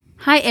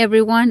Hi,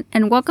 everyone,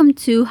 and welcome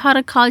to How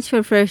to College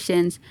for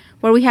First-Gens,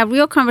 where we have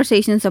real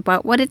conversations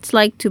about what it's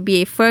like to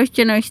be a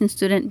first-generation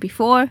student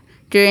before,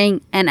 during,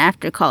 and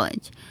after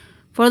college.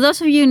 For those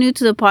of you new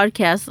to the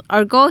podcast,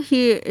 our goal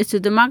here is to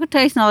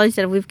democratize knowledge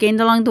that we've gained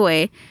along the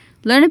way,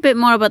 learn a bit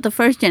more about the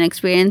first-gen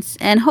experience,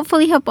 and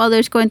hopefully help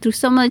others going through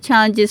some of the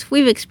challenges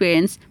we've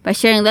experienced by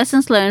sharing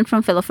lessons learned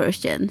from fellow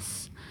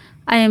first-gens.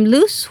 I am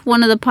Luz,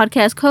 one of the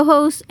podcast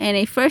co-hosts, and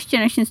a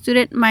first-generation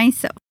student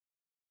myself.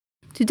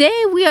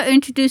 Today, we are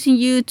introducing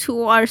you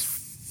to our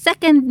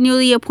second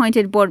newly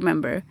appointed board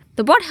member.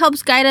 The board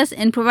helps guide us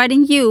in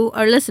providing you,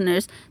 our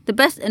listeners, the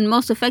best and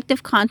most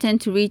effective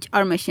content to reach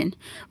our mission.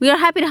 We are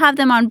happy to have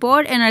them on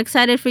board and are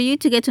excited for you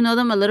to get to know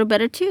them a little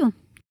better too.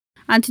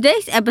 On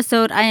today's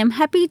episode, I am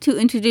happy to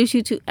introduce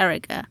you to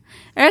Erica.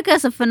 Erica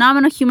is a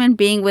phenomenal human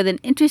being with an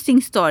interesting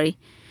story.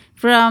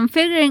 From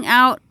figuring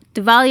out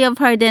the value of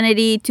her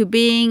identity to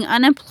being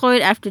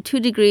unemployed after 2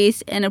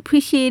 degrees and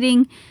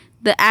appreciating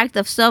the act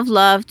of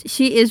self-love,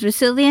 she is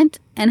resilient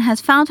and has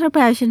found her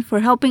passion for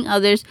helping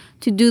others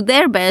to do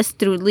their best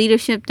through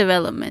leadership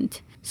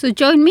development. So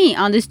join me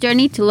on this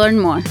journey to learn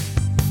more.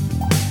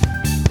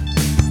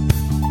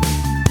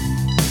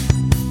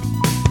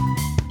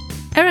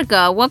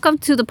 Erica, welcome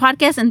to the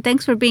podcast and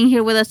thanks for being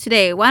here with us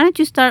today. Why don't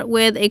you start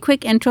with a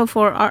quick intro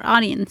for our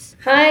audience?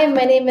 Hi,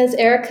 my name is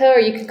Erica, or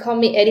you can call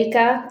me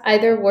Erika.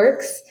 Either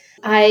works.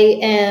 I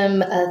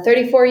am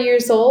 34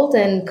 years old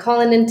and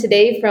calling in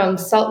today from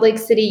Salt Lake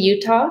City,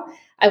 Utah.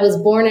 I was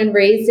born and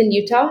raised in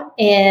Utah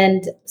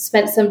and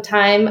spent some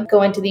time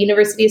going to the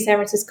University of San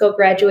Francisco,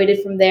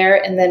 graduated from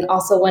there, and then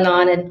also went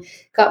on and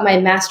got my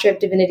Master of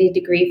Divinity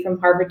degree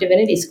from Harvard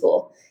Divinity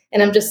School.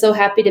 And I'm just so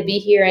happy to be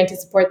here and to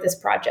support this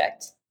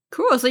project.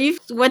 Cool. So you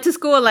went to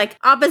school like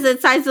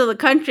opposite sides of the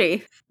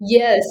country.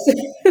 Yes,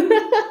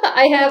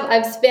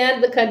 I've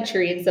spanned the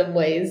country in some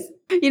ways.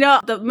 You know,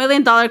 the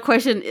 $1,000,000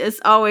 question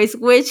is always,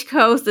 which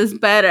coast is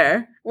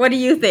better? What do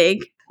you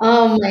think?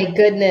 Oh my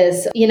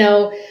goodness.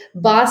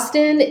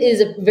 Boston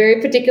is a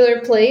very particular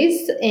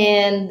place,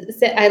 and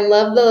I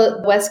love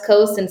the West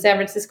Coast and San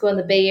Francisco and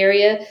the Bay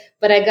Area,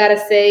 but I gotta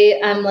say,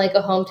 I'm like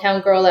a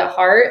hometown girl at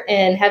heart,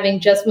 and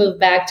having just moved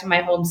back to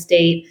my home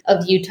state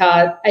of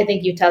Utah, I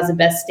think Utah's the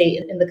best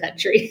state in the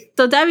country.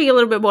 So diving a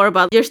little bit more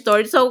about your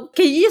story. So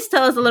can you just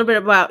tell us a little bit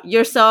about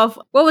yourself?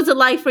 What was it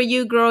like for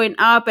you growing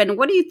up, and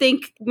what do you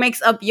think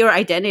makes up your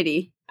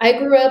identity? I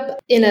grew up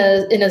in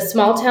a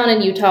small town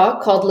in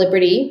Utah called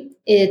Liberty.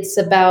 It's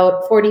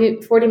about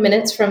 40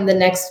 minutes from the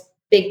next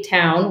big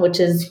town, which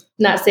is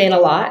not saying a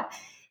lot,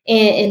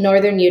 in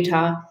northern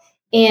Utah.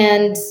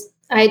 And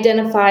I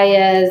identify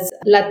as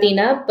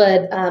Latina,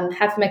 but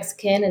half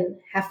Mexican and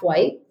half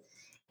white,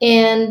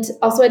 and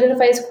also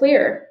identify as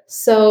queer.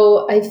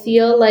 So I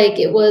feel like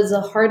it was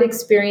a hard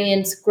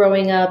experience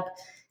growing up,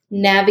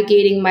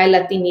 navigating my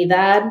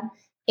Latinidad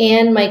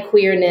and my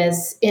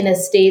queerness in a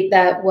state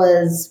that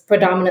was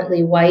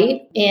predominantly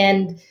white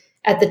and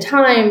at the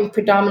time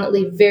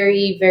predominantly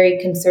very, very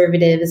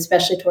conservative,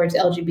 especially towards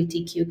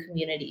LGBTQ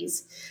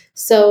communities.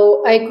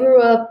 So I grew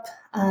up,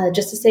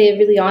 just to say it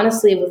really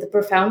honestly, with a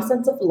profound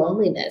sense of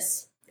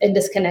loneliness and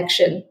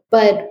disconnection.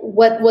 But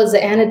what was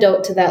the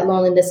antidote to that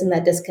loneliness and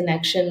that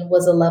disconnection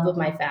was the love of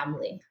my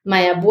family.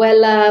 My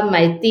abuela,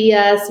 my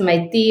tias,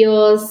 my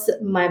tios,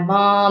 my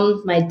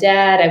mom, my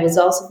dad. I was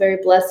also very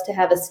blessed to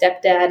have a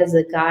stepdad as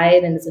a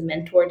guide and as a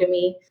mentor to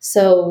me.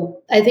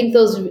 So I think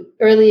those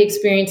early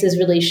experiences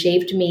really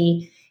shaped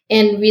me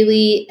and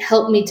really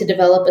helped me to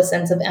develop a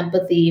sense of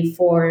empathy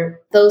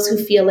for those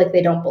who feel like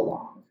they don't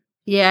belong.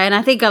 Yeah, and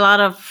I think a lot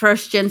of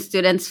first-gen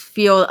students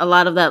feel a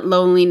lot of that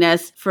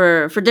loneliness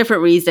for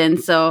different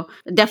reasons. So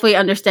I definitely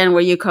understand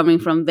where you're coming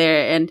from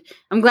there. And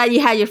I'm glad you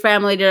had your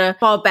family to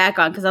fall back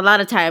on, because a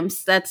lot of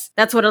times that's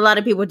what a lot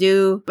of people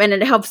do. And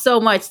it helps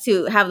so much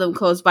to have them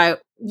close by.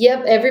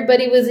 Yep,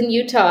 everybody was in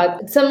Utah.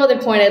 At some other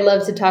point, I'd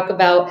love to talk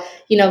about,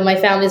 my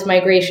family's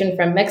migration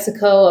from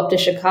Mexico up to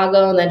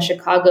Chicago and then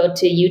Chicago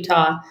to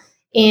Utah.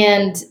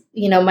 And,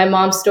 my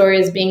mom's story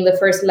is being the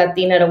first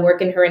Latina to work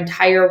in her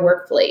entire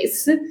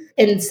workplace.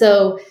 And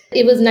so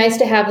it was nice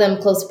to have them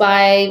close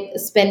by,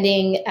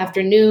 spending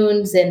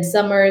afternoons and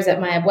summers at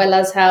my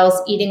abuela's house,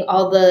 eating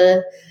all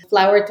the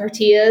flour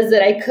tortillas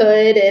that I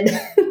could and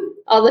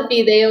all the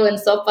fideo and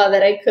sopa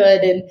that I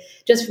could, and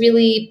just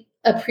really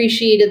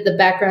appreciated the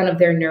background of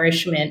their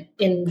nourishment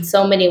in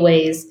so many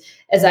ways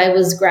as I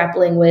was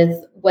grappling with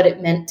what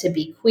it meant to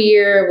be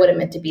queer, what it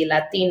meant to be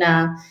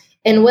Latina,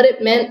 and what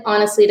it meant,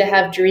 honestly, to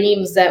have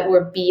dreams that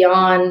were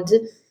beyond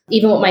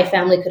even what my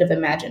family could have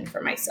imagined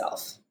for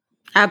myself.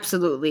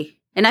 Absolutely.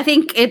 And I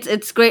think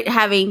it's great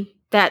having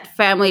that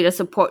family to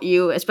support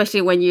you,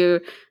 especially when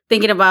you're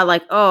thinking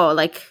about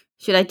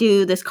should I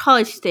do this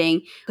college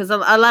thing? Because a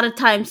lot of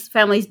times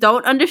families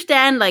don't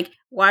understand,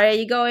 why are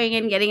you going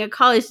and getting a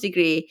college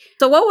degree?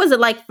 So what was it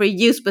like for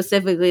you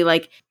specifically,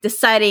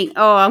 deciding,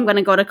 I'm going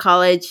to go to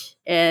college,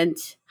 and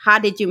how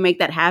did you make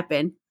that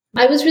happen?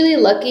 I was really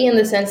lucky in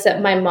the sense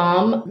that my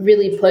mom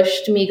really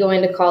pushed me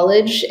going to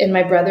college and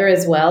my brother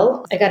as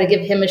well. I got to give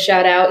him a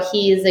shout out.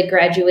 He is a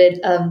graduate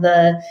of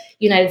the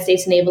United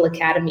States Naval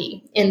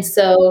Academy. And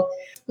so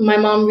my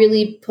mom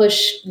really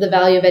pushed the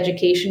value of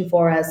education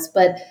for us.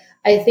 But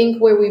I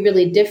think where we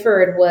really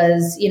differed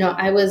was,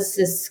 I was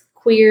this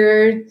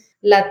queer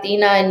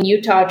Latina in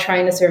Utah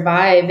trying to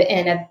survive.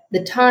 And at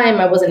the time,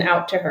 I wasn't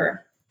out to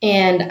her.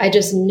 And I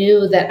just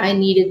knew that I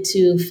needed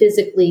to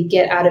physically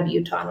get out of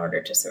Utah in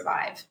order to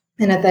survive.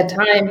 And at that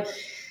time,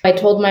 I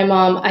told my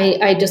mom,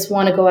 I just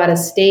want to go out of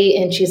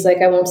state. And she's like,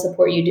 I won't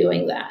support you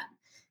doing that.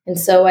 And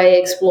so I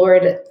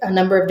explored a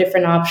number of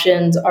different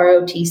options,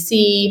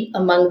 ROTC,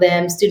 among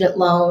them student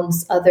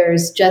loans,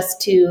 others, just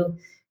to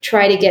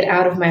try to get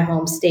out of my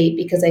home state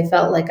because I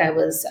felt like I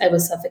was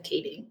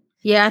suffocating.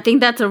 Yeah, I think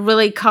that's a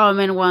really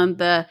common one,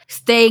 the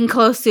staying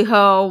close to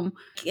home.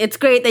 It's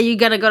great that you're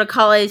going to go to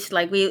college.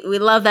 Like, we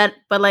love that.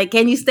 But, like,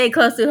 can you stay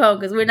close to home?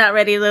 Because we're not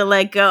ready to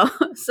let go.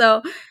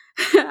 So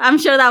I'm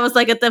sure that was,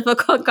 like, a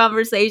difficult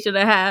conversation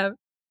to have.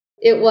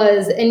 It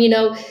was. And,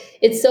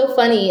 it's so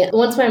funny.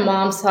 Once my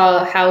mom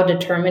saw how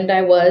determined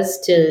I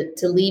was to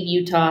leave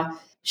Utah,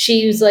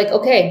 she was like,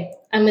 okay,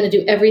 I'm going to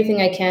do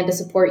everything I can to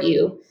support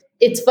you.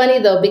 It's funny,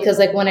 though, because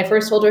like when I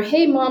first told her,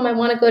 hey, Mom, I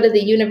want to go to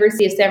the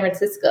University of San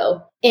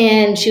Francisco.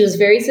 And she was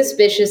very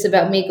suspicious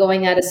about me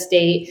going out of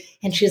state.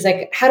 And she's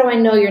like, how do I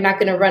know you're not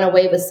going to run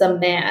away with some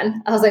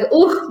man? I was like,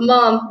 oh,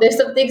 Mom, there's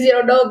some things you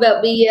don't know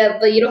about me yet,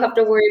 but you don't have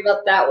to worry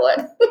about that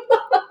one.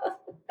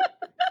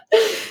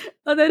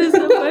 Oh, that is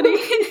so funny.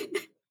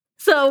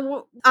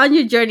 So on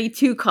your journey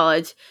to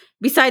college,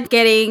 besides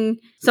getting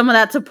some of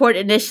that support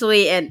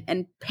initially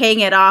and paying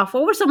it off,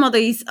 what were some of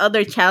these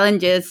other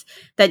challenges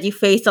that you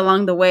faced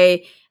along the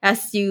way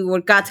as you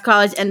got to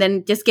college and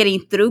then just getting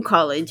through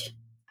college?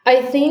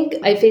 I think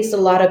I faced a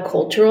lot of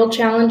cultural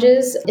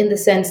challenges in the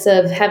sense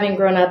of having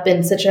grown up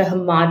in such a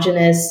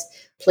homogenous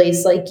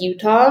place like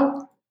Utah,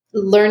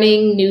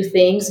 learning new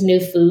things, new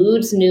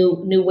foods,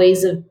 new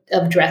ways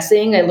of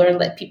dressing. I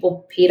learned that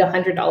people paid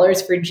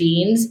 $100 for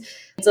jeans.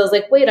 So I was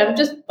like, wait, I'm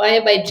just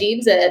buying my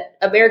jeans at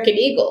American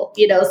Eagle,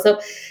 So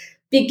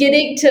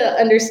beginning to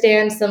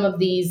understand some of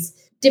these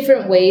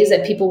different ways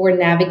that people were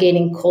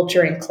navigating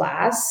culture in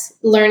class,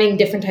 learning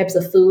different types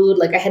of food.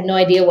 Like I had no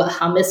idea what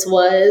hummus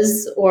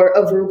was or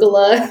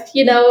arugula,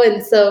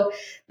 And so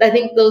I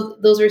think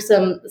those were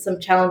some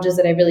challenges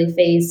that I really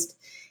faced.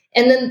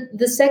 And then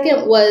the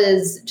second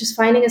was just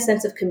finding a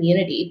sense of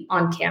community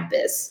on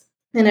campus.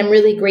 And I'm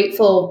really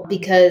grateful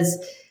because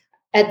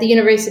at the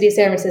University of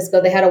San Francisco,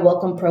 they had a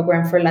welcome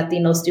program for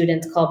Latino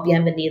students called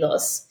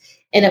Bienvenidos.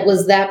 And it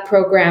was that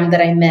program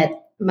that I met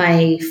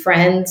my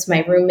friends,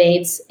 my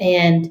roommates,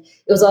 and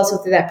it was also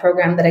through that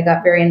program that I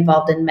got very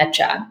involved in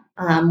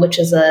MECHA, which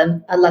is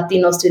a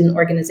Latino student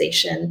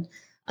organization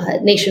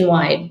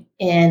nationwide.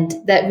 And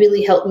that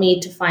really helped me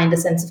to find a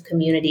sense of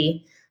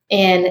community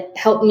and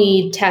helped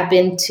me tap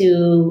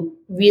into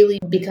really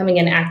becoming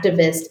an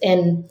activist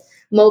and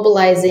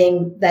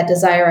mobilizing that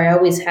desire I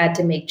always had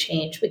to make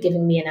change, but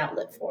giving me an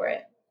outlet for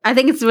it. I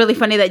think it's really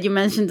funny that you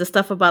mentioned the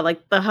stuff about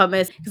like the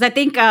hummus, because I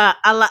think a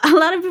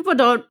lot of people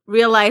don't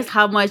realize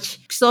how much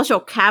social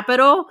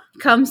capital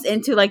comes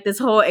into like this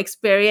whole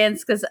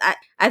experience. Because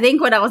I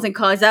think when I was in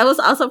college, that was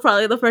also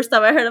probably the first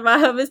time I heard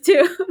about hummus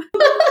too.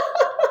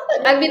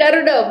 I mean, I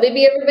don't know.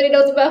 Maybe everybody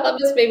knows about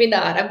hummus, maybe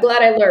not. I'm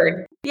glad I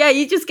learned. Yeah,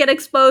 you just get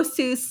exposed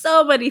to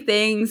so many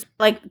things,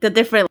 like the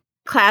different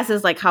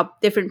classes, like how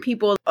different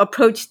people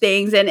approach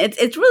things, and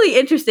it's really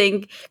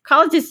interesting.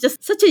 College is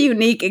just such a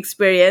unique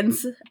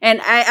experience, and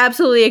I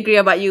absolutely agree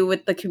about you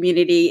with the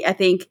community. I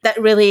think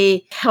that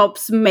really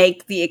helps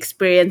make the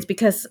experience,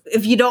 because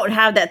if you don't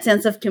have that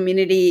sense of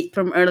community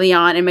from early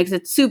on, it makes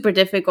it super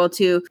difficult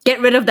to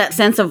get rid of that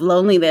sense of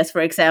loneliness,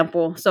 for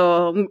example.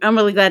 So I'm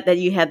really glad that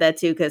you had that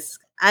too, because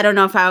I don't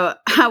know if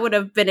I would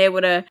have been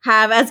able to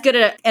have as good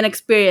an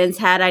experience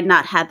had I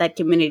not had that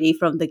community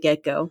from the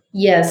get-go.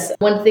 Yes.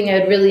 One thing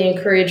I'd really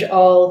encourage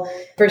all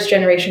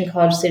first-generation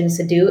college students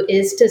to do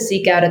is to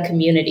seek out a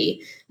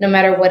community, no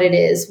matter what it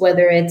is,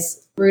 whether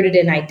it's rooted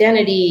in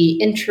identity,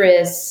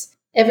 interests.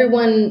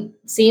 Everyone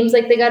seems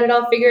like they got it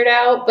all figured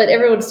out, but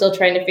everyone's still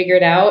trying to figure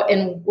it out.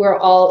 And we're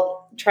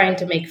all trying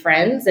to make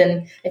friends.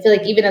 And I feel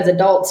like even as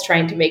adults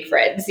trying to make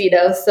friends,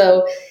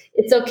 so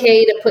it's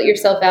okay to put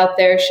yourself out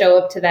there, show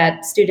up to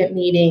that student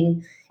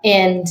meeting,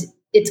 and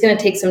it's going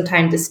to take some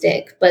time to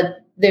stick.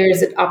 But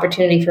there's an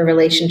opportunity for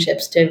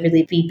relationships to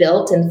really be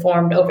built and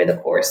formed over the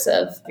course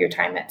of your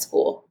time at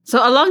school.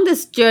 So along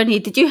this journey,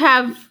 did you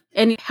have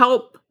any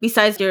help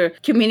besides your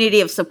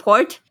community of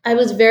support? I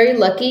was very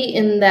lucky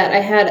in that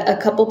I had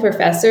a couple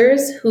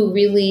professors who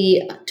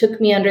really took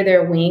me under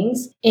their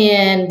wings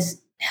and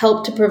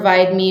helped to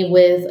provide me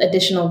with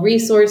additional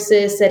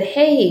resources, said,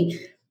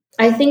 hey,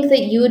 I think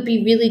that you would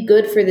be really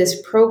good for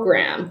this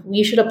program.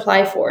 You should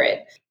apply for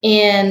it.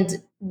 And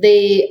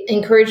they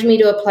encouraged me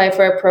to apply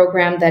for a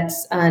program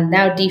that's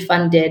now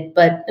defunded,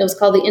 but it was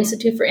called the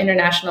Institute for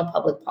International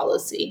Public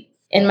Policy.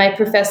 And my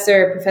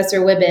professor,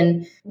 Professor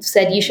Wibben,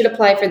 said, you should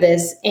apply for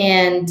this,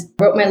 and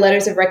wrote my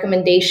letters of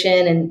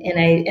recommendation.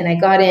 And I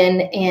got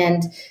in,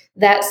 and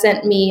that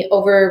sent me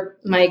over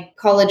my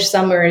college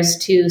summers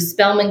to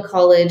Spelman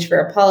College for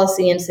a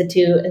policy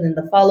institute. And then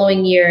the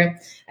following year,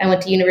 I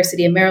went to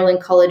University of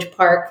Maryland College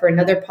Park for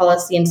another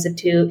policy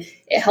institute.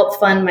 It helped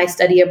fund my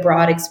study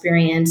abroad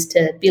experience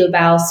to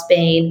Bilbao,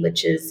 Spain,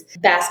 which is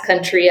Basque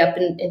Country up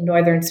in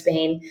northern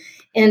Spain.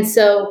 And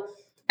so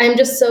I'm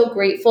just so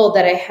grateful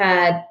that I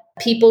had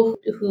people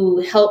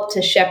who helped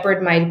to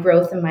shepherd my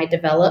growth and my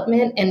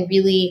development and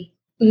really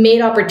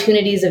made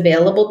opportunities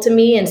available to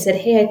me and said,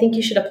 hey, I think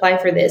you should apply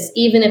for this,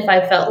 even if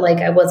I felt like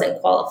I wasn't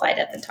qualified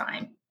at the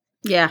time.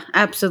 Yeah,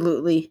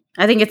 absolutely.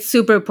 I think it's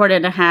super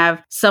important to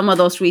have some of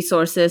those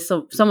resources,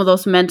 so some of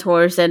those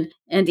mentors, and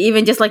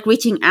even just like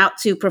reaching out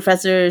to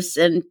professors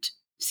and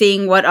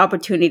seeing what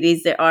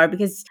opportunities there are,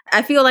 because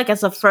I feel like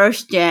as a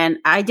first gen,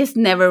 I just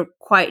never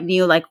quite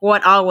knew like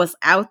what all was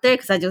out there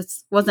because I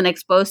just wasn't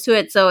exposed to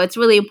it. So it's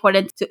really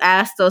important to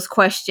ask those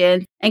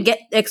questions and get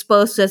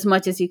exposed to as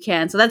much as you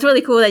can. So that's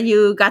really cool that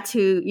you got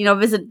to,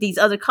 visit these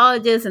other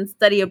colleges and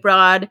study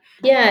abroad.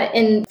 Yeah.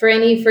 And for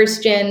any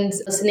first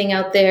gens listening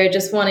out there,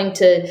 just wanting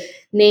to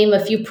name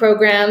a few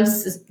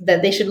programs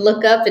that they should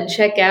look up and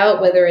check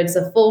out, whether it's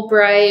a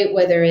Fulbright,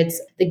 whether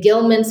it's the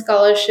Gilman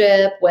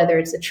Scholarship, whether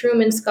it's a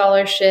Truman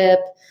Scholarship.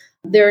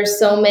 There are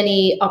so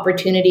many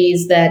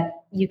opportunities that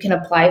you can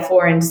apply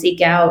for and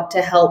seek out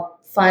to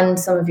help fund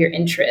some of your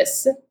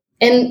interests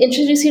and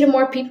introduce you to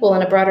more people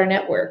in a broader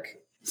network.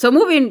 So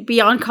moving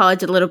beyond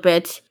college a little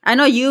bit, I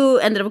know you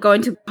ended up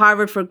going to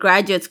Harvard for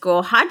graduate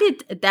school. How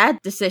did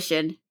that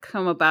decision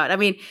come about? I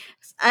mean,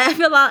 I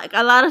feel like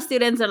a lot of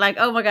students are like,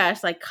 oh my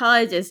gosh, like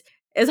college is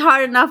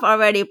hard enough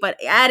already, but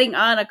adding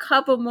on a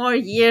couple more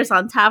years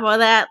on top of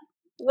that,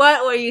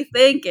 what were you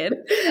thinking?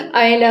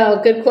 I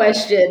know, good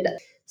question.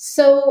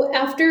 So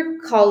after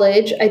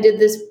college, I did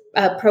this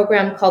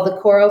program called the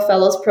Coro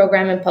Fellows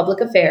Program in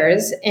Public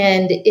Affairs,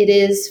 and it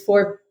is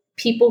for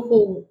people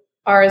who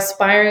are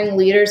aspiring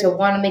leaders or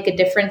want to make a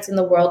difference in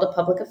the world of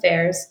public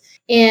affairs.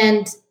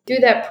 And through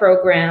that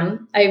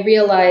program, I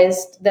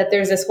realized that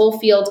there's this whole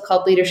field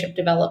called leadership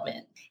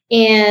development.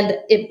 And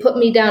it put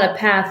me down a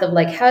path of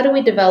like, how do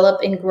we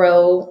develop and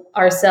grow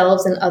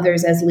ourselves and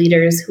others as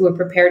leaders who are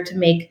prepared to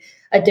make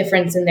a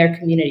difference in their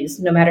communities,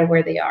 no matter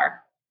where they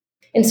are.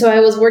 And so I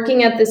was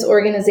working at this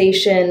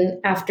organization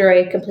after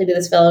I completed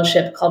this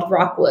fellowship called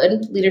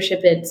Rockwood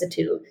Leadership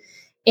Institute.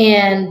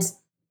 And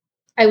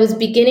I was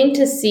beginning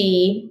to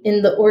see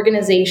in the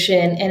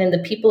organization and in the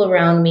people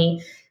around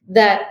me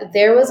that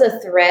there was a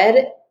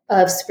thread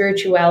of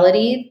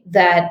spirituality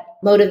that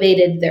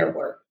motivated their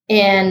work.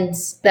 And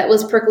that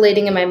was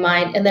percolating in my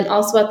mind. And then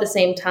also at the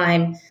same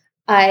time,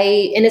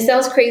 and it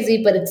sounds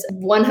crazy, but it's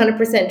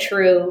 100%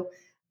 true.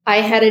 I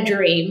had a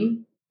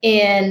dream,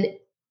 and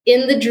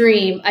in the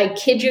dream, I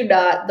kid you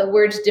not, the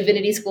words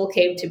divinity school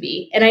came to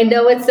me. And I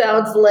know it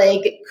sounds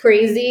like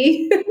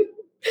crazy,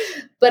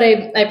 but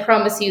I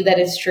promise you that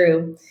it's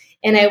true.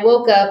 And I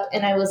woke up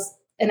and I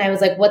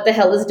was like, what the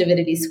hell is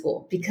divinity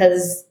school?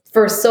 Because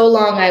for so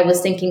long I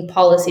was thinking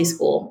policy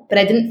school, but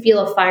I didn't feel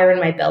a fire in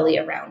my belly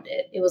around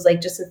it. It was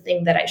like just a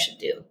thing that I should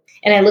do.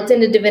 And I looked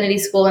into divinity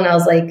school and I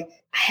was like,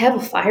 I have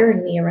a fire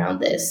in me around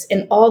this.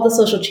 And all the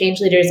social change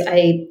leaders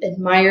I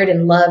admired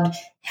and loved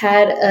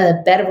had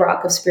a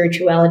bedrock of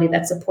spirituality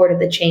that supported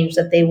the change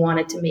that they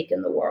wanted to make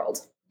in the world.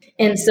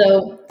 And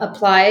so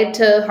applied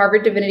to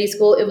Harvard Divinity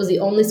School. It was the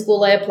only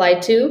school I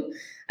applied to.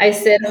 I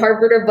said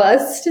Harvard or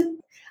bust.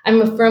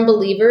 I'm a firm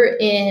believer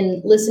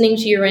in listening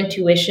to your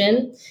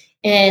intuition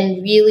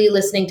and really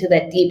listening to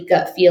that deep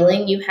gut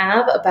feeling you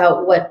have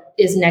about what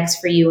is next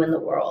for you in the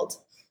world.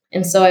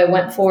 And so I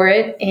went for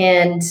it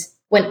and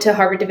went to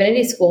Harvard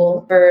Divinity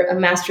School for a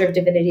Master of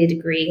Divinity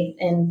degree.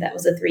 And that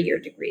was a 3-year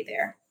degree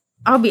there.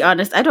 I'll be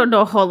honest, I don't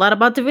know a whole lot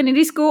about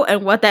divinity school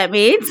and what that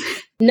means.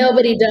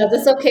 Nobody does.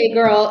 It's okay,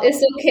 girl.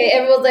 It's okay.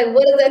 Everyone's like,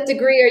 what is that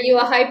degree? Are you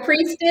a high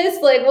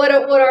priestess? Like, what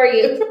are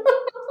you?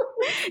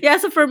 Yeah,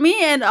 so for me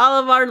and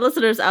all of our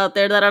listeners out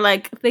there that are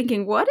like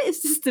thinking, what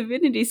is this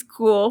divinity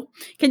school?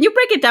 Can you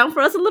break it down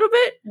for us a little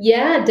bit?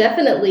 Yeah,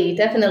 definitely.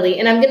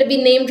 And I'm going to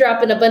be name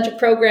dropping a bunch of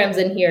programs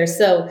in here.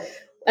 So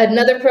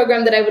another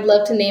program that I would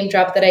love to name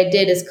drop that I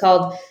did is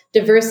called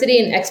Diversity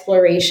and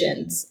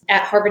Explorations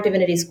at Harvard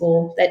Divinity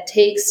School, that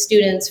takes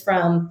students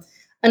from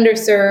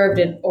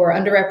underserved or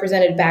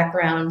underrepresented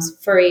backgrounds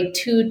for a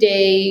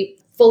 2-day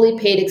fully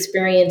paid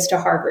experience to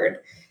Harvard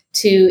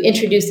to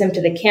introduce them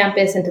to the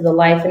campus and to the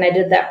life. And I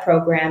did that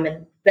program,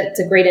 and that's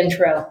a great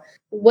intro.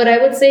 What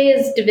I would say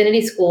is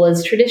Divinity School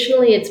is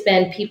traditionally it's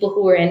been people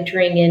who are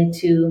entering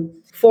into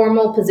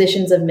formal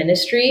positions of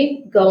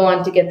ministry go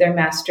on to get their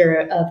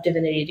Master of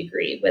Divinity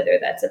degree, whether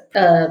that's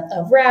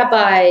a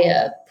rabbi,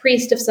 a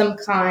priest of some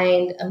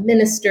kind, a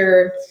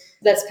minister.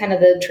 That's kind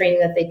of the training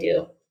that they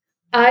do.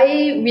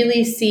 I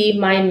really see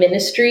my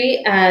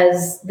ministry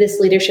as this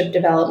leadership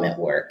development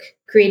work,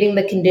 creating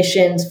the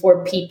conditions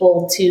for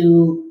people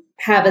to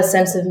have a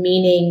sense of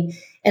meaning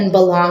and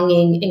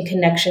belonging and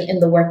connection in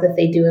the work that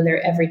they do in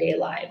their everyday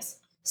lives.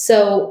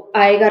 So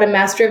I got a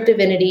Master of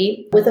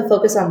Divinity with a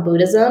focus on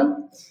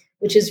Buddhism,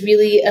 which is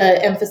really an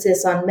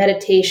emphasis on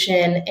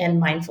meditation and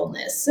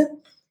mindfulness.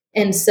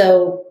 And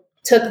so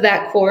took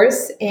that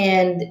course,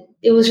 and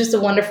it was just a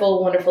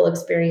wonderful, wonderful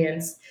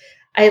experience.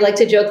 I like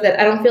to joke that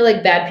I don't feel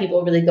like bad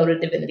people really go to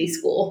divinity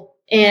school.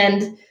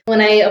 And when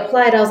I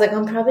applied, I was like,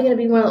 I'm probably going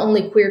to be one of the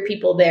only queer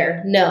people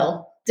there.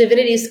 No,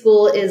 divinity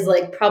school is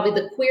like probably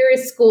the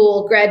queerest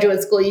school,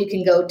 graduate school you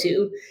can go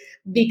to,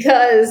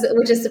 because,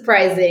 which is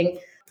surprising.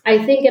 I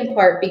think in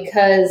part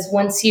because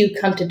once you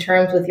come to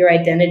terms with your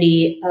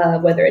identity,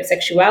 whether it's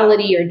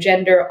sexuality or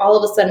gender, all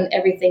of a sudden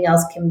everything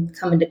else can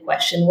come into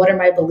question. What are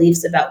my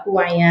beliefs about who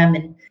I am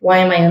and why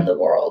am I in the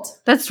world?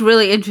 That's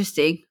really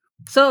interesting.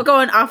 So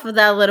going off of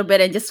that a little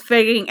bit and just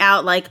figuring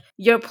out like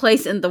your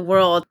place in the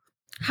world,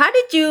 how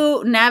did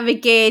you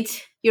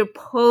navigate your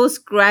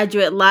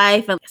postgraduate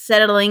life and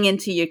settling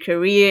into your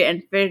career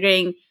and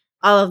figuring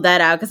all of that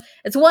out? Because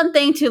it's one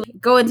thing to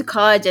go into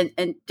college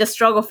and just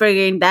struggle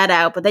figuring that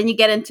out, but then you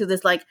get into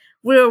this like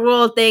real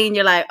world thing and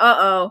you're like,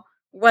 uh-oh,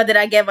 what did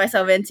I get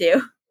myself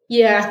into?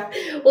 Yeah.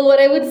 Well, what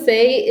I would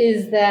say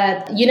is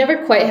that you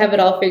never quite have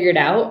it all figured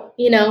out.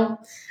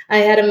 I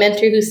had a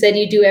mentor who said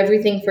you do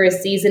everything for a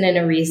season and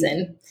a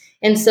reason.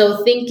 And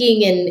so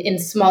thinking in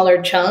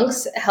smaller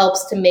chunks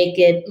helps to make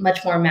it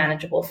much more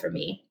manageable for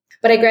me.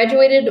 But I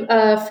graduated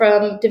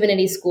from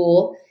divinity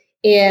school,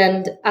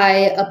 and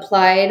I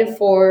applied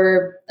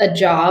for a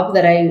job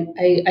that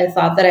I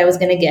thought that I was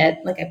going to get.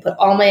 Like I put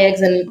all my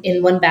eggs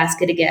in one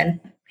basket again.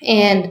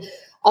 And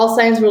all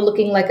signs were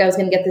looking like I was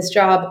going to get this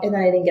job, and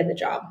then I didn't get the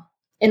job.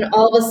 And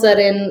all of a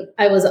sudden,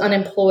 I was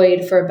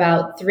unemployed for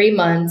about 3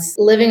 months,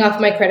 living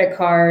off my credit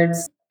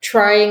cards,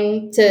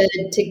 trying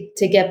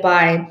to get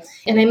by.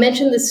 And I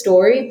mentioned this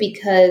story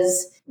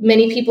because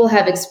many people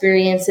have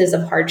experiences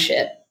of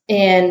hardship.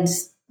 And,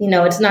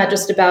 it's not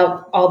just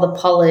about all the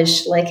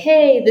polish, like,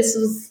 hey,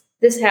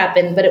 this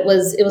happened, but it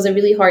was a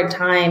really hard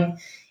time.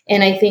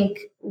 And I think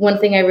one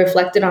thing I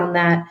reflected on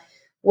that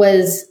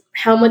was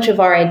how much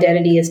of our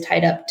identity is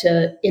tied up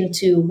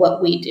into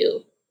what we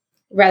do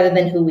rather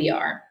than who we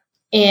are.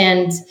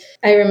 And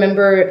I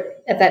remember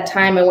at that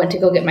time I went to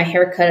go get my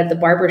hair cut at the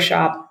barber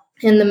shop,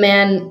 and the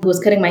man who was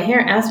cutting my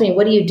hair asked me,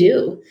 "What do you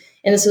do?"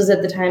 And this was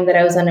at the time that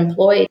I was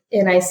unemployed.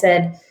 And I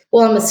said,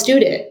 "Well, I'm a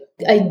student."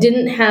 I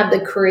didn't have the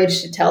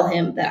courage to tell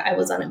him that I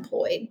was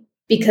unemployed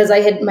because I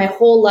had my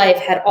whole life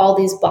had all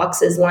these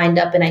boxes lined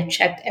up and I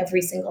checked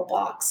every single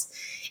box.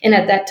 And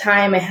at that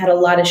time, I had a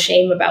lot of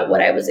shame about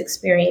what I was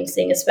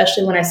experiencing,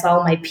 especially when I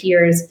saw my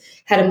peers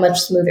had a much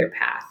smoother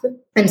path.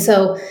 And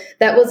so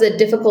that was a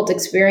difficult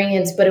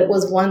experience, but it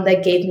was one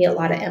that gave me a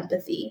lot of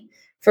empathy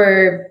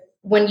for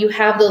when you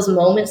have those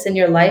moments in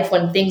your life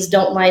when things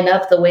don't line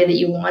up the way that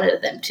you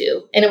wanted them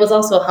to. And it was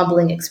also a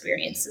humbling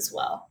experience as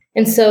well.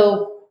 And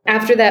so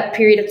after that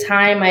period of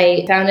time,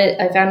 I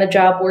found a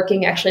job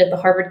working actually at the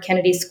Harvard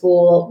Kennedy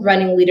School,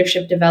 running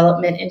leadership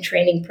development and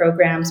training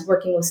programs,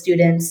 working with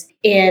students.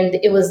 And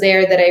it was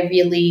there that I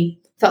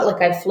really felt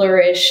like I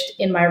flourished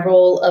in my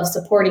role of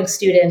supporting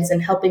students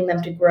and helping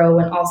them to grow,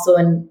 and also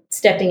in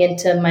stepping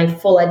into my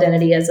full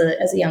identity as a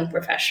young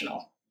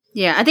professional.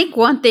 Yeah, I think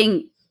one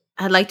thing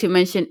I'd like to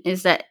mention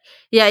is that,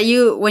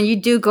 when you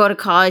do go to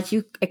college,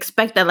 you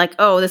expect that like,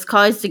 oh, this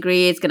college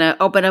degree is going to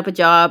open up a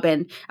job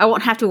and I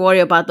won't have to worry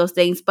about those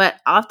things. But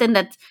often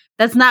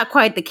that's not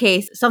quite the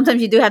case.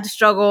 Sometimes you do have to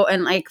struggle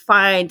and like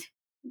find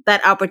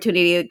that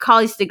opportunity. A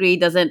college degree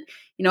doesn't,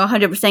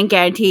 100%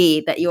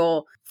 guarantee that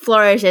you'll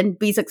flourish and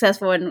be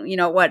successful and,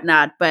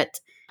 whatnot. But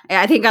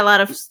I think a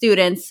lot of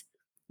students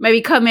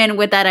maybe come in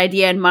with that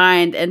idea in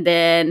mind, and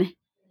then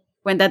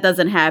when that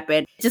doesn't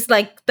happen, it just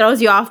like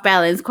throws you off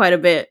balance quite a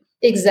bit.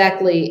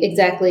 Exactly.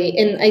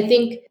 And I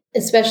think,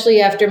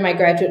 especially after my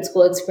graduate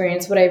school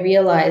experience, what I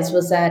realized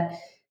was that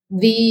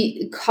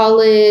the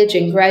college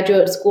and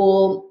graduate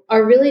school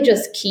are really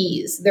just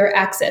keys. They're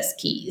access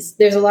keys.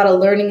 There's a lot of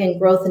learning and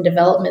growth and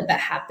development that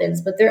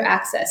happens, but they're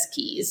access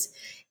keys.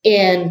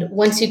 And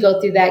once you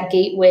go through that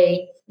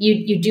gateway,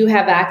 you do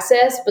have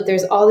access, but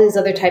there's all these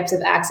other types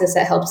of access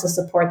that helps to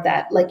support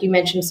that. Like you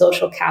mentioned,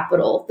 social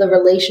capital, the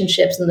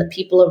relationships and the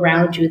people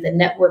around you, the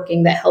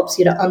networking that helps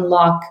you to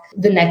unlock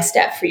the next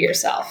step for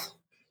yourself.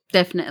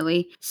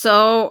 Definitely.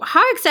 So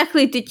how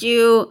exactly did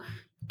you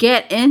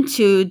get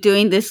into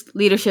doing this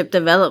leadership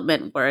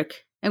development work?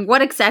 And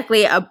what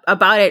exactly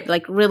about it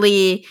like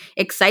really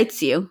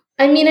excites you?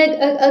 I mean,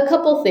 a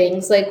couple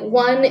things. Like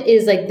one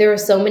is like there are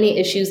so many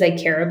issues I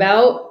care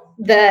about,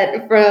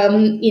 that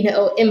from,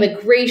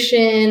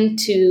 immigration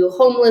to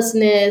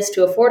homelessness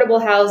to affordable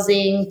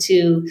housing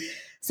to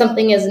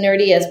something as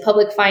nerdy as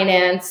public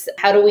finance.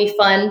 How do we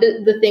fund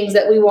the things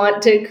that we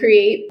want to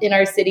create in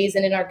our cities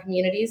and in our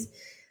communities?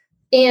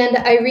 And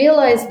I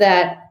realized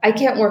that I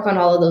can't work on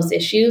all of those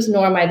issues,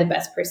 nor am I the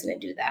best person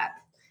to do that.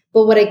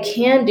 But what I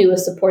can do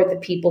is support the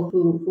people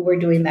who are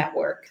doing that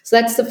work. So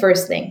that's the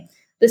first thing.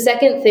 The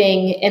second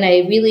thing, and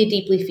I really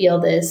deeply feel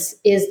this,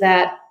 is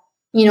that,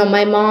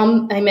 my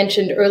mom, I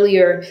mentioned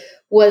earlier,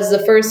 was the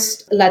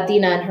first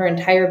Latina in her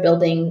entire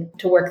building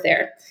to work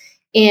there.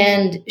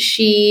 and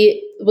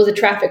she was a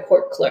traffic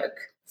court clerk.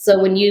 So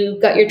when you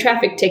got your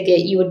traffic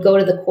ticket, you would go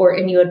to the court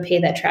and you would pay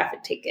that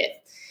traffic ticket.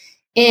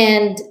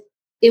 And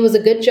it was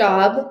a good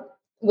job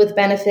with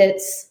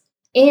benefits.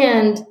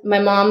 And my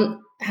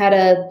mom had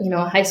a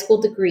high school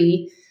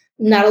degree,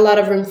 not a lot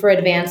of room for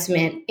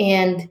advancement.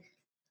 And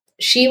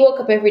she woke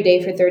up every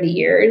day for 30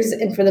 years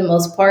and for the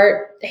most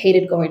part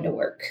hated going to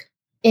work.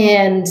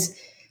 And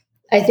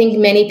I think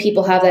many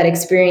people have that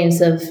experience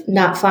of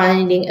not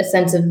finding a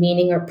sense of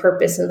meaning or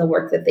purpose in the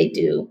work that they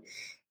do.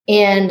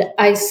 And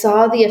I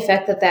saw the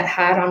effect that that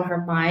had on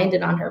her mind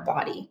and on her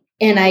body.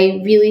 And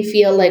I really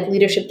feel like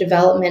leadership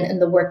development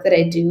and the work that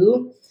I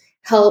do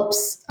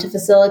helps to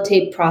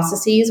facilitate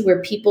processes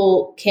where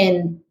people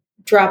can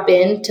drop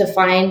in to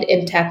find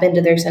and tap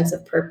into their sense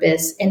of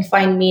purpose and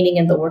find meaning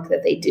in the work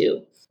that they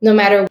do, no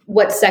matter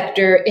what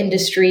sector,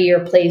 industry,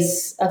 or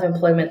place of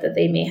employment that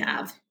they may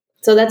have.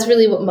 So that's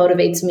really what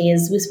motivates me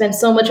is we spend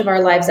so much of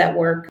our lives at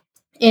work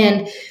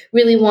and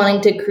really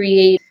wanting to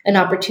create an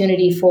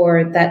opportunity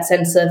for that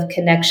sense of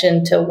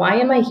connection to why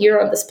am I here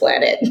on this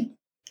planet?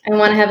 I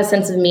want to have a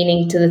sense of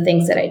meaning to the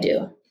things that I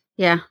do.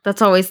 Yeah,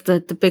 that's always the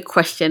big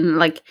question.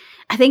 Like,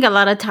 I think a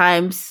lot of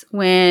times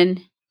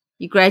when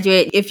you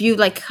graduate, if you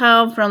like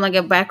come from like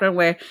a background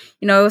where,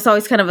 it was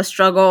always kind of a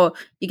struggle,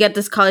 you get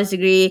this college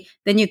degree,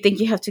 then you think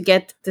you have to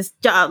get this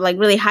job, like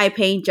really high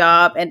paying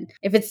job. And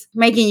if it's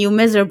making you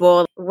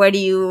miserable, where do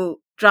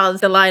you draw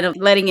the line of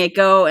letting it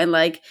go and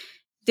like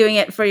doing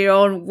it for your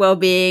own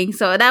well-being?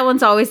 So that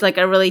one's always like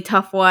a really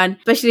tough one,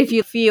 especially if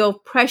you feel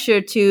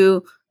pressure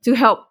to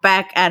help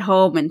back at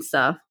home and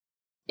stuff.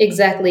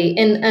 Exactly.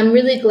 And I'm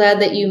really glad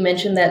that you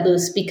mentioned that,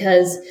 Luce,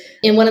 because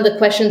in one of the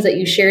questions that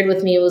you shared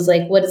with me was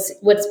like,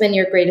 what's been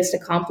your greatest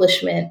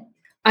accomplishment?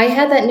 I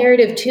had that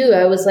narrative too.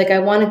 I was like, I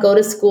want to go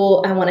to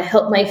school. I want to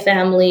help my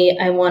family.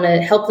 I want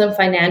to help them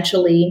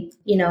financially.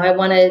 I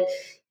want to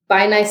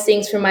buy nice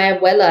things for my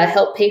abuela,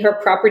 help pay her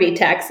property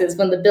taxes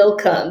when the bill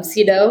comes,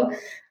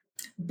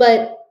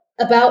 But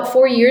about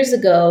 4 years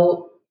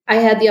ago, I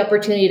had the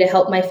opportunity to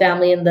help my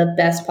family in the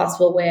best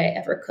possible way I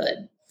ever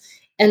could.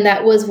 And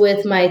that was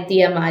with my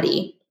tia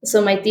Mari.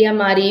 So my tia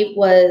Mari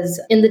was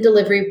in the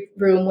delivery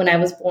room when I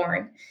was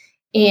born.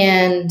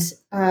 And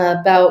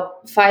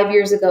about 5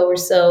 years ago or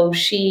so,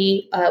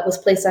 she was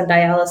placed on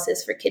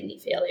dialysis for kidney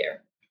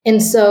failure.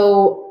 And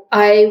so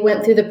I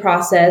went through the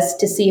process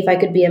to see if I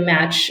could be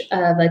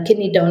a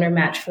kidney donor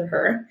match for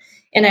her.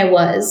 And I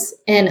was.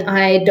 And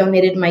I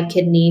donated my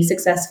kidney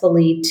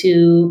successfully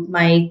to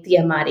my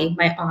tia Mari,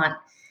 my aunt.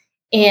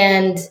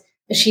 And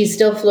she's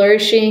still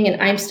flourishing and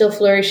I'm still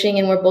flourishing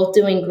and we're both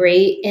doing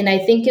great. And I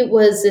think it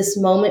was this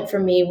moment for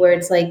me where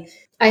it's like,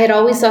 I had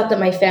always thought that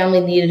my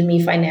family needed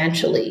me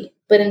financially,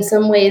 but in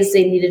some ways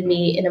they needed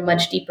me in a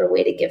much deeper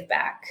way to give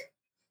back.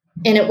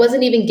 And it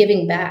wasn't even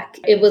giving back.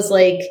 It was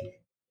like,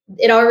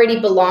 it already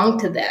belonged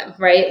to them,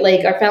 right?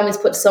 Like our families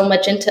put so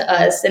much into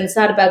us and it's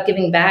not about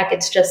giving back.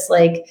 It's just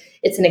like,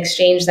 it's an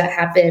exchange that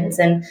happens.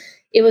 And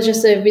it was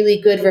just a really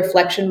good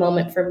reflection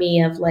moment for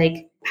me of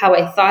like, how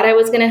I thought I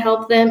was going to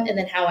help them and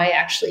then how I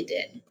actually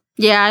did.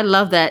 Yeah, I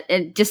love that.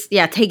 And just,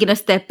 taking a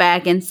step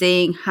back and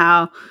seeing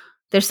how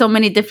there's so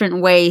many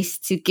different ways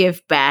to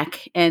give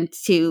back and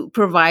to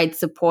provide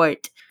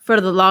support.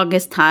 For the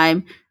longest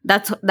time,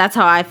 that's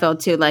how I felt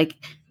too. Like,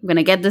 I'm going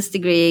to get this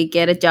degree,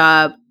 get a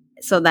job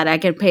so that I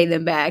can pay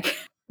them back.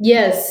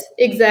 Yes,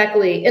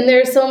 exactly. And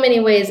there are so many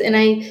ways. And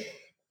I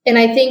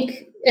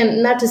think,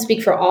 and not to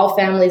speak for all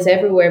families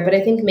everywhere, but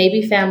I think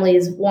maybe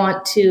families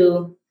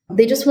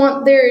they just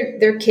want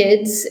their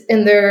kids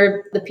and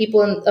the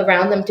people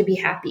around them to be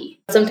happy.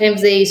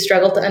 Sometimes they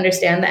struggle to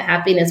understand that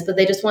happiness, but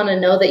they just want to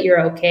know that you're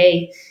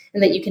okay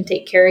and that you can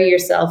take care of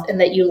yourself and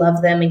that you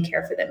love them and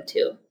care for them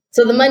too.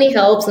 So the money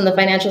helps and the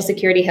financial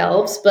security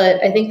helps,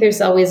 but I think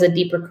there's always a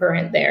deeper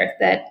current there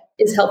that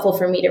is helpful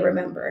for me to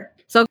remember.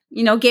 So,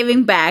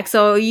 giving back.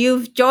 So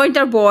you've joined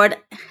our board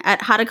at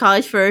How to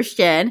College First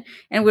Gen,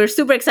 and we're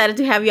super excited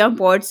to have you on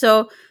board.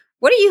 So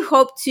what do you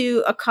hope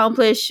to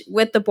accomplish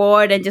with the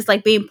board and just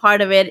like being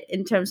part of it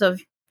in terms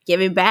of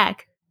giving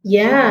back?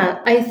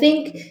 Yeah, I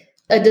think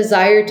a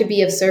desire to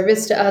be of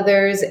service to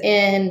others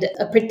and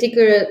a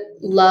particular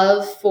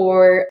love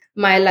for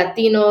my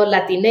Latino,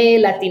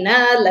 Latine,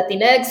 Latina,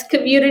 Latinx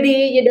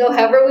community,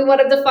 however we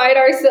want to define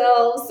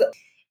ourselves,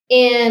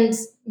 and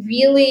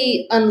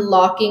really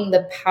unlocking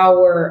the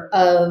power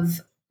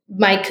of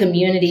my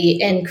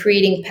community and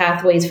creating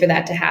pathways for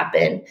that to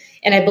happen.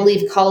 And I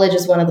believe college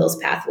is one of those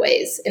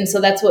pathways. And so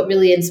that's what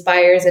really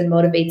inspires and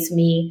motivates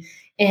me.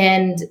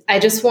 And I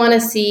just want to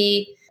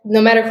see,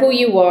 no matter who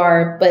you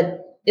are,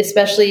 but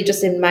especially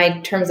just in my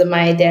terms of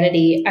my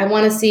identity, I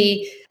want to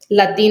see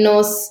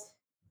Latinos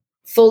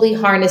fully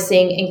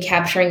harnessing and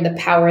capturing the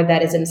power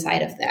that is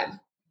inside of them.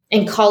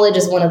 And college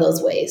is one of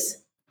those ways.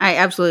 I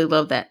absolutely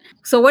love that.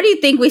 So what do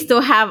you think we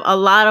still have a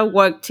lot of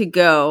work to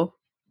go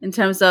in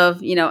terms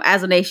of,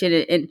 as a nation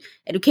in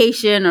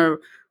education or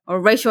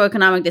racial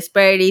economic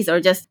disparities or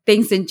just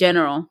things in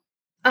general?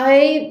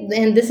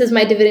 And this is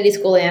my divinity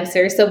school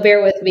answer, so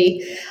bear with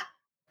me.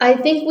 I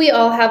think we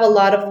all have a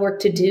lot of work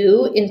to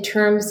do in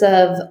terms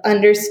of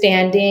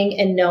understanding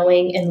and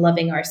knowing and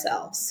loving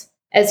ourselves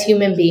as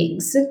human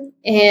beings.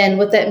 And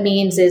what that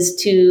means is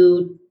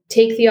to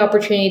take the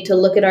opportunity to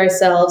look at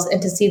ourselves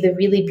and to see the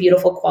really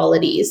beautiful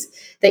qualities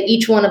that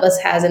each one of us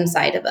has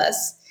inside of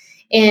us,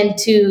 and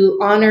to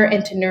honor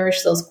and to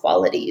nourish those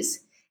qualities.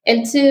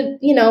 And to,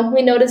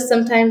 we notice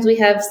sometimes we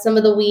have some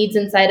of the weeds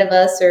inside of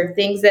us or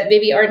things that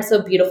maybe aren't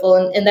so beautiful.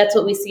 And that's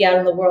what we see out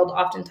in the world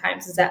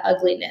oftentimes, is that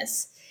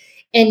ugliness.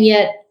 And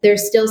yet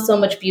there's still so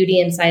much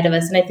beauty inside of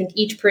us. And I think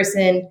each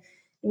person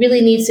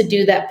really needs to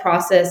do that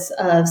process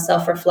of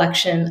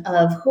self-reflection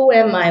of, who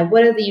am I?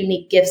 What are the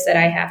unique gifts that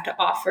I have to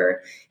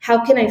offer?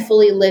 How can I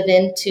fully live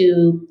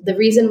into the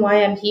reason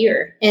why I'm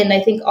here? And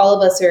I think all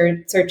of us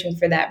are searching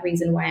for that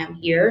reason why I'm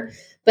here.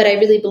 But I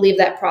really believe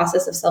that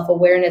process of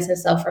self-awareness and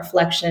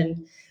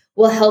self-reflection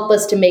will help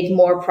us to make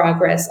more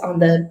progress on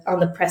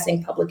the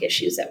pressing public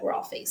issues that we're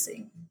all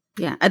facing.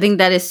 Yeah, I think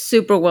that is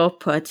super well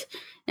put.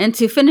 And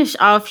to finish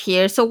off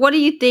here, so what do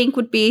you think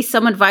would be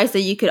some advice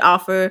that you could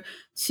offer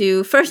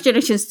to first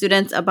generation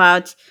students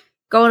about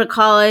going to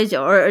college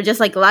or just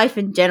like life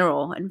in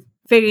general and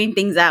figuring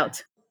things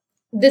out?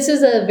 This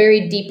is a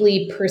very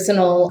deeply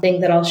personal thing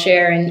that I'll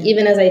share. And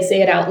even as I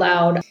say it out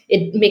loud,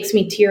 it makes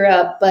me tear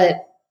up.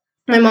 But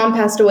my mom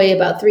passed away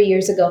about 3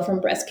 years ago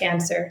from breast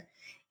cancer.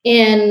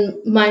 And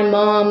my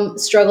mom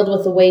struggled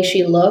with the way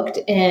she looked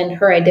and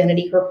her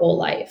identity her whole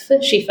life.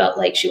 She felt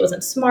like she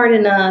wasn't smart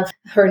enough.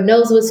 Her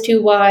nose was too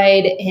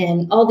wide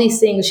and all these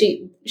things.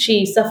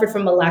 She suffered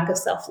from a lack of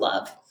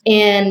self-love.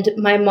 And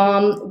my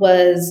mom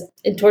was,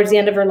 towards the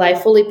end of her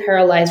life, fully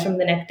paralyzed from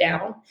the neck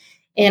down.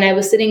 And I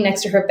was sitting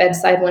next to her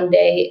bedside one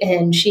day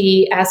and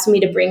she asked me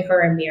to bring her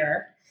a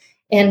mirror.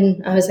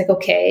 And I was like,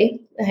 okay.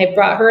 I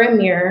brought her a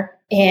mirror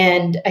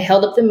and I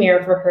held up the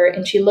mirror for her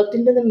and she looked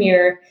into the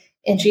mirror.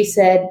 And she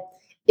said,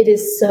 it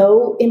is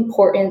so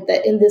important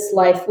that in this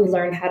life, we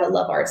learn how to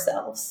love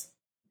ourselves.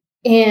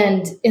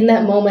 And in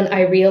that moment,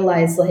 I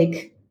realized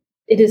it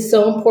is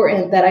so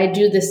important that I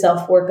do the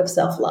self-work of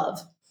self-love.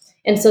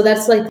 And so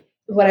that's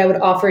what I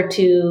would offer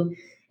to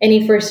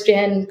any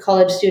first-gen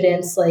college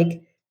students,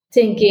 to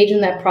engage in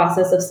that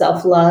process of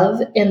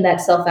self-love and that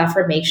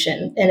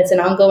self-affirmation. And it's an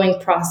ongoing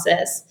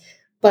process,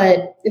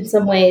 but in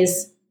some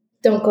ways,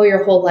 don't go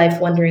your whole life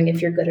wondering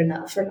if you're good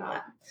enough or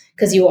not,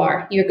 because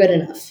you're good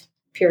enough.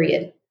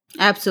 Period.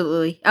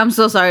 Absolutely. I'm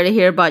so sorry to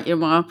hear about your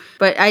mom,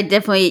 but I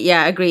definitely,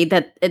 agree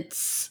that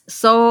it's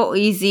so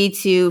easy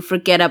to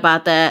forget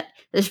about that.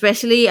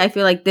 Especially, I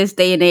feel like this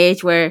day and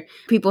age where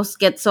people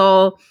get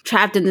so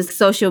trapped in this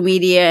social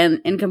media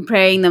and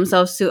comparing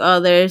themselves to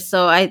others.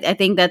 So I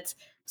think that's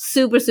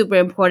super, super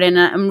important.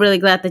 I'm really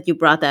glad that you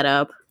brought that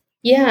up.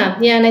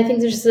 Yeah. And I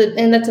think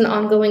and that's an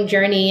ongoing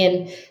journey.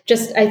 And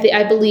just,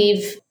 I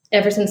believe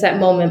ever since that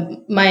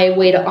moment, my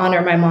way to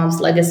honor my mom's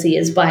legacy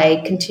is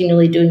by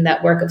continually doing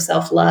that work of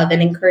self-love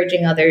and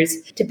encouraging others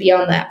to be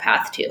on that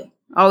path too.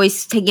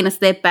 Always taking a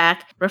step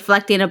back,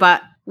 reflecting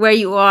about where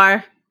you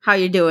are, how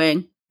you're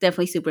doing.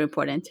 Definitely super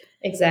important.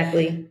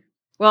 Exactly.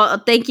 Well,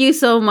 thank you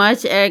so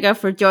much, Erica,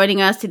 for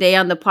joining us today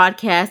on the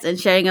podcast and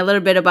sharing a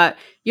little bit about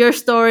your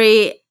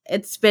story.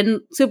 It's been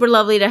super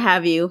lovely to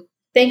have you.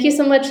 Thank you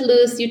so much,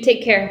 Luz. You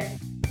take care.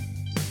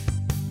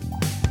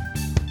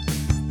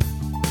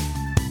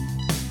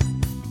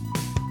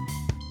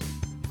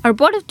 Our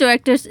board of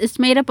directors is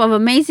made up of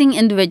amazing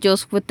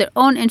individuals with their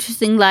own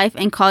interesting life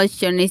and college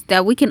journeys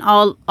that we can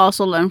all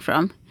also learn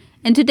from.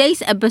 In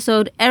today's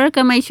episode,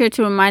 Erica made sure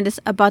to remind us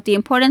about the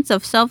importance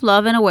of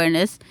self-love and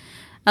awareness,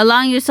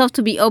 allowing yourself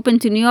to be open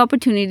to new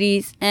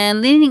opportunities,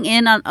 and leaning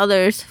in on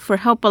others for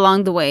help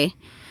along the way.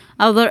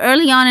 Although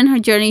early on in her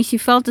journey, she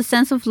felt a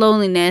sense of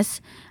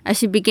loneliness as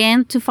she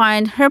began to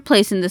find her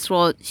place in this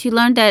world, she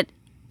learned that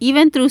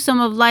even through some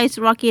of life's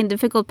rocky and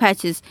difficult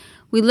patches,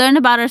 we learn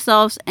about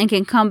ourselves and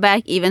can come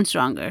back even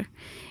stronger.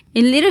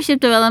 In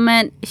leadership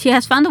development, she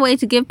has found a way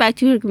to give back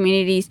to her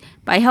communities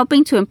by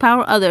helping to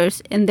empower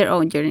others in their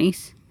own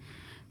journeys.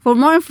 For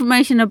more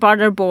information about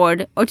our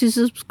board or to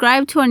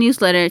subscribe to our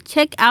newsletter,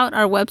 check out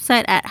our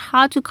website at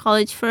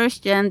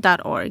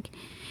howtocollegefirstgen.org.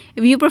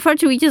 If you prefer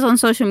to reach us on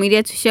social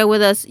media to share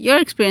with us your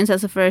experience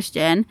as a first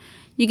gen,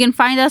 you can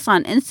find us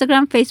on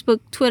Instagram,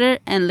 Facebook, Twitter,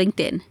 and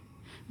LinkedIn.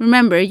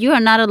 Remember, you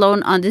are not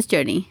alone on this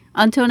journey.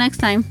 Until next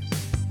time.